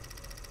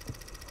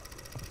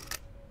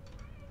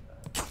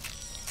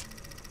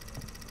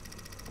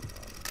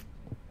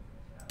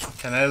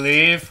 Can I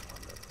leave?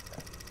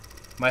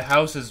 My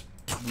house is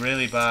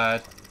really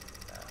bad.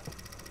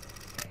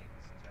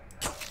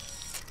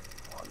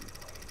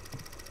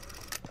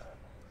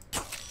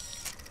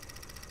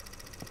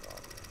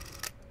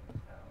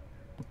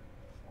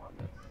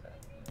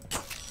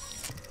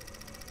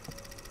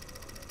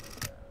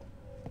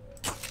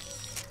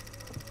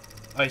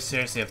 I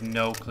seriously have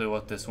no clue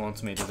what this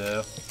wants me to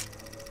do.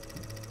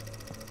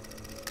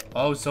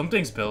 Oh,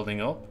 something's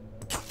building up.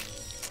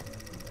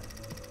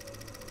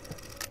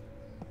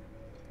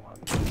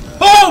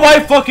 Oh my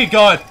fucking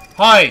god!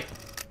 Hi!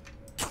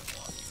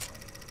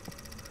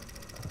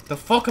 The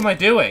fuck am I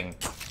doing?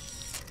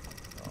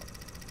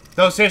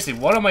 No, seriously,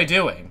 what am I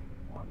doing?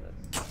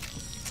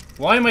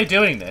 Why am I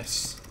doing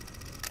this?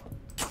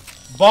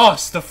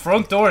 Boss, the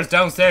front door is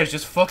downstairs.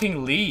 Just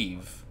fucking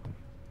leave.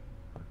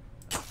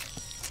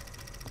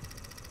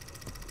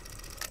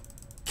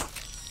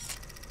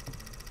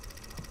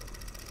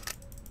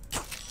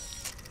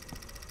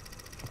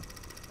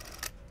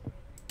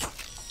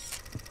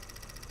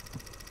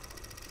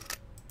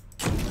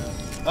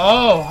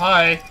 Oh,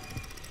 hi.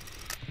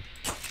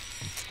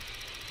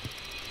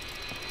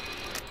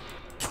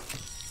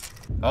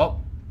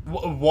 Oh,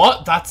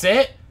 what? That's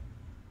it?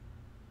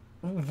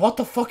 What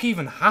the fuck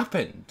even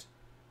happened?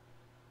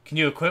 Can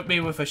you equip me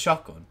with a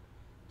shotgun?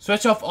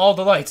 Switch off all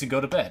the lights and go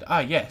to bed.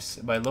 Ah, yes,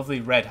 my lovely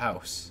red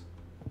house.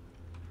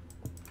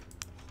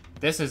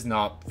 This is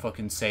not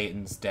fucking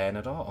Satan's den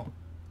at all.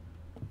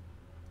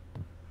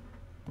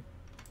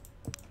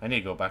 I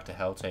need to go back to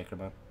Helltaker,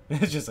 man.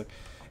 It's just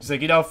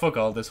like, you know, fuck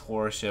all this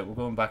horror shit. We're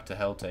going back to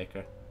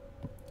Helltaker.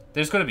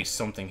 There's gonna be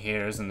something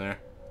here, isn't there?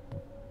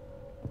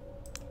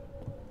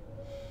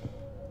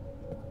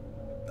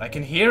 I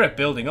can hear it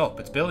building up.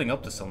 It's building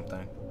up to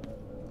something.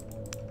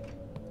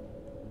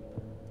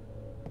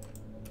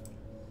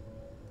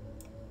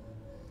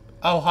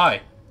 Oh,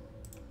 hi.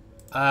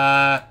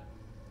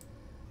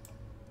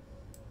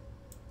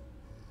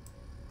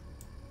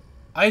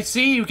 I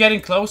see you getting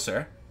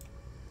closer.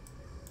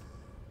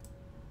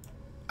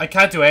 I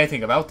can't do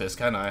anything about this,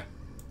 can I?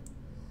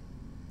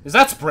 Is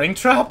that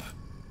Springtrap?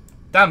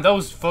 Damn,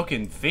 those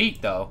fucking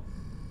feet, though.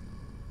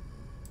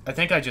 I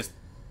think I just...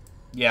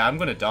 Yeah, I'm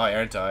gonna die,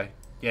 aren't I?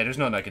 Yeah, there's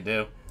nothing I can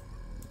do.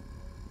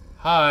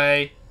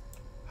 Hi.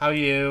 How are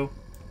you?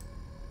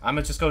 I'm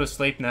gonna just go to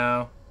sleep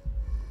now.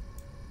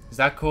 Is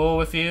that cool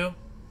with you?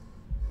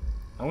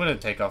 I'm gonna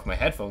take off my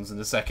headphones in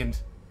a second.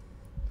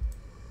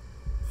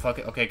 Fuck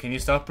it. Okay, can you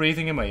stop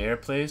breathing in my ear,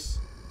 please?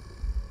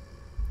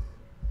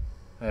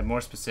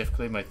 More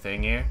specifically, my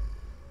thing here.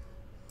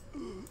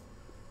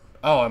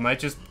 Oh, am I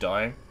just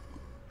dying?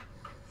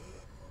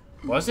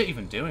 What is it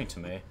even doing to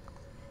me?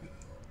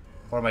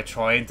 Or am I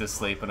trying to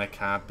sleep and I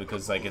can't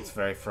because, like, it's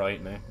very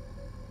frightening?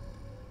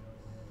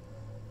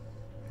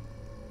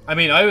 I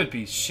mean, I would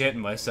be shitting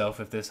myself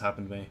if this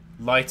happened to me.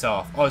 Lights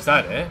off. Oh, is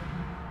that it?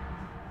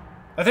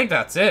 I think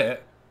that's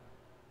it.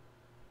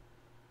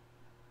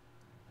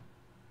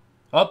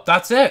 Oh,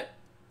 that's it.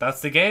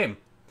 That's the game.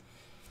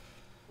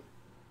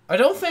 I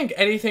don't think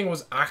anything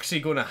was actually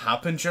going to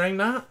happen during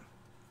that.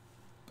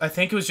 I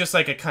think it was just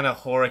like a kind of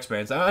horror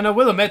experience. And I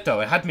will admit, though,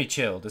 it had me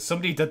chilled. As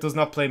somebody that does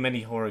not play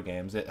many horror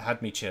games, it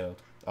had me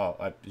chilled. Oh,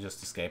 I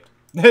just escaped.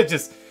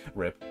 Just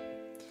rip.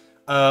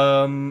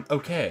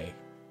 Okay.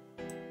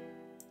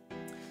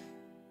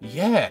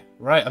 Yeah,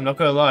 right, I'm not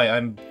gonna lie.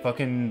 I'm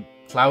fucking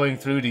plowing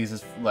through these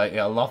as, like,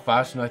 a lot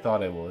faster than I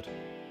thought I would.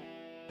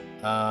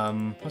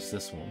 What's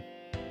this one?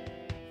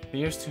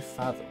 Fears to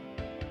Fathom.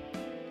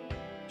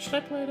 Should I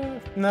play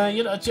that? No,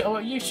 you know,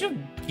 you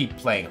should keep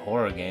playing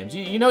horror games.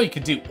 You know you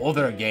could do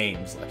other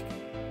games, like...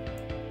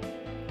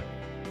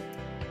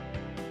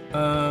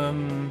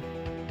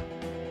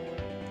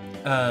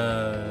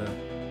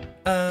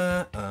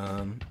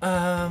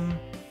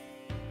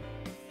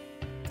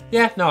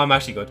 Yeah, no, I'm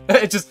actually good.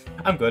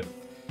 I'm good.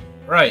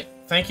 Right,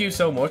 thank you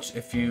so much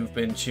if you've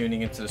been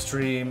tuning into the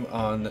stream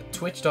on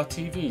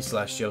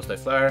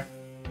twitch.tv/JoeSlyFlower.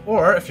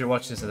 Or if you're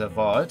watching this as a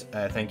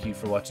VOD, thank you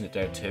for watching it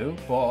there too.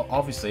 But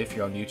obviously, if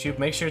you're on YouTube,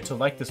 make sure to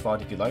like this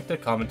VOD if you liked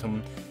it. Comment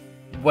on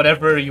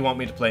whatever you want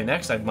me to play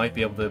next. I might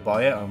be able to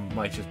buy it, or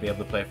might just be able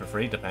to play it for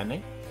free,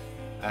 depending.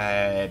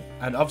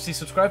 And obviously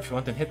subscribe if you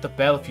want, and hit the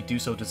bell if you do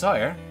so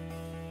desire.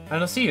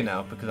 And I'll see you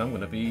now, because I'm going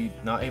to be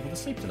not able to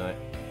sleep tonight.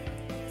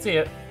 See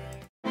ya.